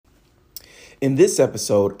In this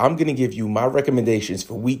episode, I'm going to give you my recommendations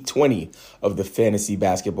for week 20 of the fantasy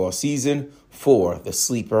basketball season for the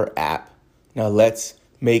Sleeper app. Now let's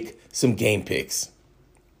make some game picks.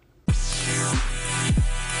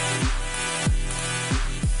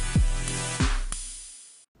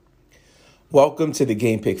 Welcome to the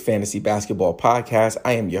Game Pick Fantasy Basketball Podcast.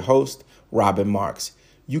 I am your host, Robin Marks.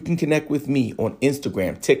 You can connect with me on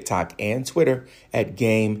Instagram, TikTok, and Twitter at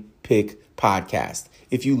Game Pick Podcast.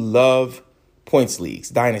 If you love Points Leagues,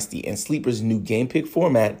 Dynasty, and Sleeper's new Game Pick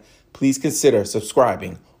format, please consider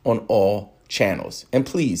subscribing on all channels. And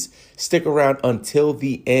please stick around until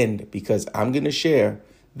the end because I'm going to share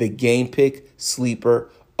the Game Pick Sleeper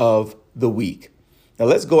of the week. Now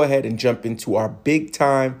let's go ahead and jump into our big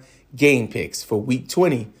time game picks for week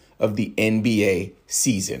 20 of the NBA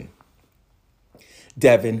season.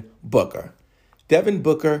 Devin Booker. Devin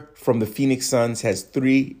Booker from the Phoenix Suns has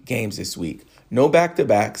 3 games this week. No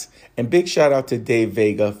back-to-backs, and big shout out to Dave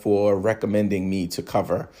Vega for recommending me to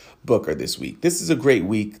cover Booker this week. This is a great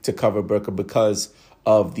week to cover Booker because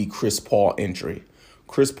of the Chris Paul injury.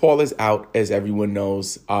 Chris Paul is out, as everyone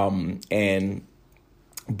knows, and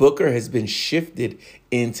Booker has been shifted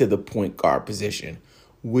into the point guard position,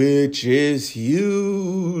 which is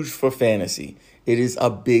huge for fantasy. It is a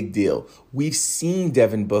big deal. We've seen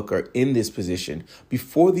Devin Booker in this position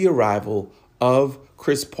before the arrival of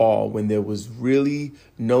Chris Paul when there was really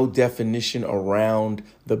no definition around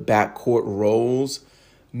the backcourt roles.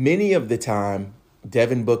 Many of the time,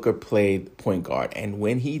 Devin Booker played point guard. And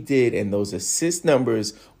when he did, and those assist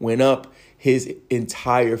numbers went up, his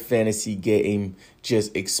entire fantasy game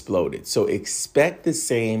just exploded. So expect the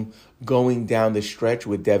same going down the stretch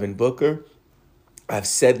with Devin Booker. I've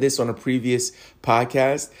said this on a previous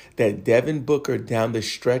podcast that Devin Booker down the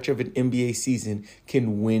stretch of an NBA season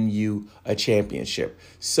can win you a championship.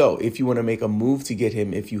 So if you want to make a move to get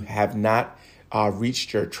him, if you have not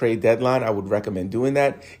reached your trade deadline, I would recommend doing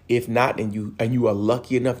that. If not, and you are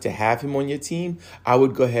lucky enough to have him on your team, I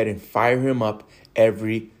would go ahead and fire him up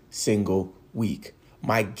every single week.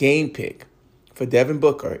 My game pick for Devin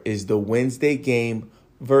Booker is the Wednesday game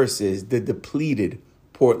versus the depleted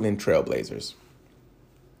Portland Trailblazers.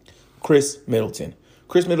 Chris Middleton.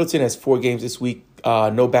 Chris Middleton has 4 games this week,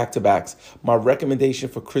 no back-to-backs. My recommendation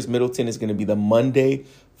for Chris Middleton is going to be the Monday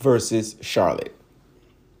versus Charlotte.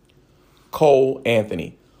 Cole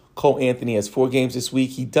Anthony. Cole Anthony has 4 games this week.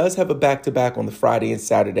 He does have a back-to-back on the Friday and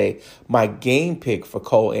Saturday. My game pick for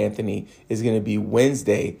Cole Anthony is going to be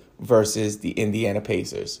Wednesday versus the Indiana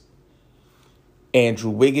Pacers. Andrew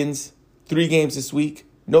Wiggins, 3 games this week,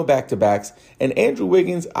 no back-to-backs. And Andrew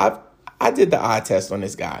Wiggins, I did the eye test on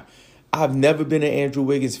this guy. I've never been an Andrew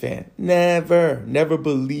Wiggins fan. Never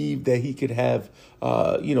believed that he could have,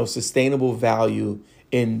 sustainable value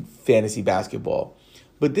in fantasy basketball.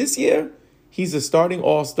 But this year, he's a starting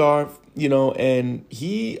all-star, and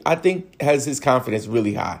he, I think, has his confidence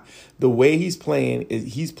really high. The way he's playing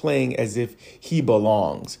as if he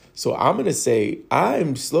belongs. So I'm going to say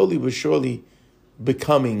I'm slowly but surely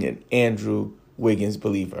becoming an Andrew Wiggins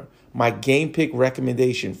believer. My game pick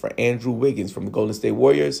recommendation for Andrew Wiggins from the Golden State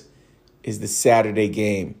Warriors is the Saturday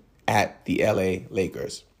game at the LA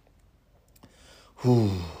Lakers.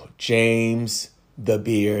 James the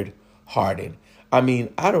Beard Harden. I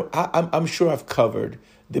mean, I'm sure I've covered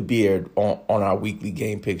the Beard on our weekly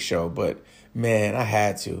game pick show, but man, I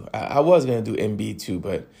had to. I was going to do Embiid too,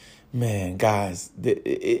 but man, guys,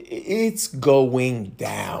 it's going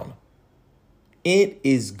down. It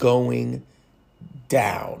is going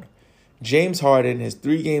down. James Harden has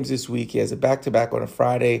 3 games this week. He has a back-to-back on a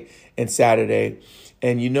Friday and Saturday.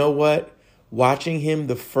 And you know what? Watching him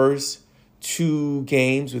the first 2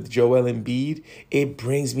 games with Joel Embiid, it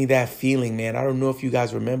brings me that feeling, man. I don't know if you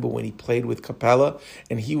guys remember when he played with Capella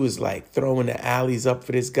and he was like throwing the alleys up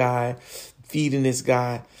for this guy, feeding this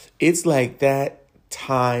guy. It's like that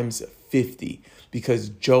times 50 because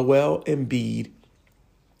Joel Embiid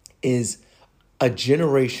is a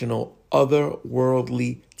generational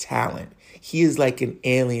otherworldly talent. He is like an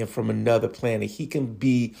alien from another planet. He can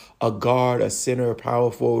be a guard, a center, a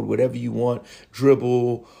power forward, whatever you want,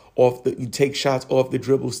 dribble you take shots off the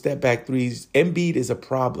dribble, step back threes. Embiid is a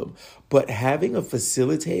problem, but having a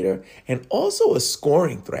facilitator and also a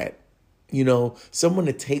scoring threat, someone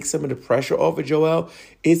to take some of the pressure off of Joel,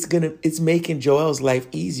 it's making Joel's life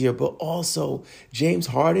easier, but also James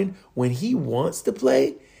Harden, when he wants to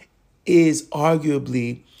play, is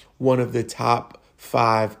arguably one of the top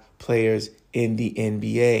 5 players in the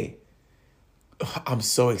NBA. I'm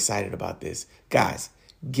so excited about this. Guys,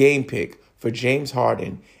 game pick for James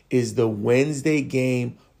Harden is the Wednesday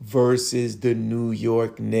game versus the New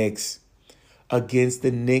York Knicks. against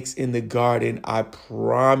the Knicks in the Garden. I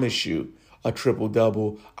promise you a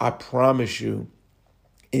triple-double. I promise you,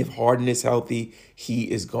 if Harden is healthy, he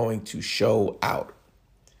is going to show out.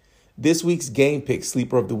 This week's Game Pick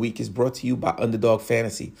Sleeper of the Week is brought to you by Underdog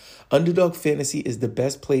Fantasy. Underdog Fantasy is the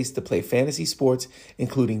best place to play fantasy sports,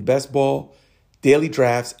 including best ball, daily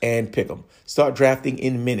drafts, and pick'em. Start drafting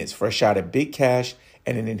in minutes for a shot at big cash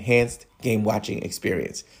and an enhanced game-watching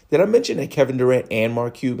experience. Did I mention that Kevin Durant and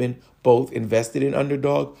Mark Cuban both invested in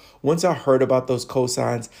Underdog? Once I heard about those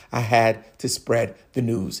cosigns, I had to spread the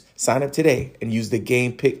news. Sign up today and use the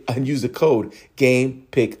code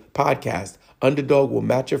GamePickPodcast. Underdog will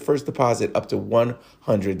match your first deposit up to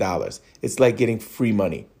 $100. It's like getting free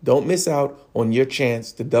money. Don't miss out on your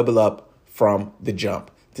chance to double up from the jump.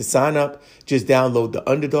 To sign up, just download the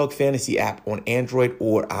Underdog Fantasy app on Android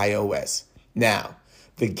or iOS. Now,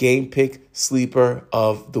 the Game Pick Sleeper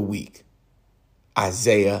of the Week,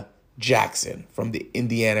 Isaiah Jackson from the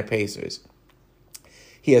Indiana Pacers.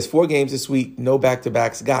 He has 4 games this week, no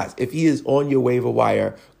back-to-backs. Guys, if he is on your waiver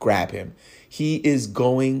wire, grab him. He is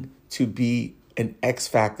going to be an X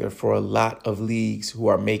factor for a lot of leagues who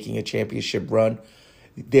are making a championship run.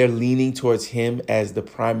 They're leaning towards him as the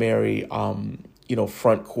primary,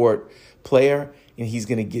 front court player, and he's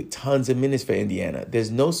going to get tons of minutes for Indiana.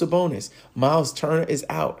 There's no Sabonis. Miles Turner is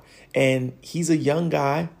out, and he's a young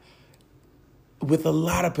guy with a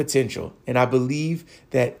lot of potential. And I believe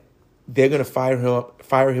that they're going to fire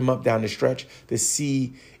him up down the stretch to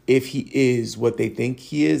see if he is what they think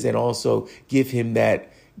he is, and also give him that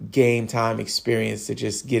game time experience to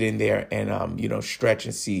just get in there and, stretch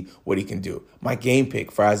and see what he can do. My game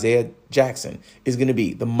pick for Isaiah Jackson is going to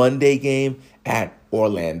be the Monday game at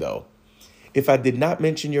Orlando. If I did not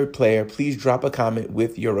mention your player, please drop a comment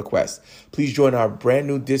with your request. Please join our brand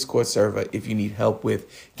new Discord server if you need help with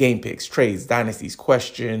game picks, trades, dynasties,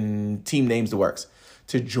 team names, the works.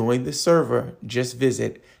 To join the server, just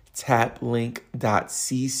visit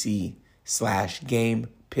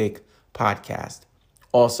taplink.cc/gamepickpodcast.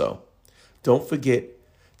 Also, don't forget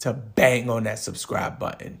to bang on that subscribe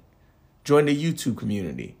button. Join the YouTube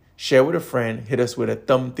community. Share with a friend. Hit us with a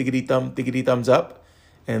thumbs up,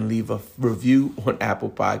 and leave a review on Apple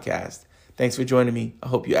Podcast. Thanks for joining me. I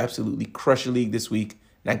hope you absolutely crush your league this week.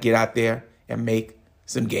 Now get out there and make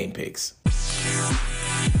some game picks.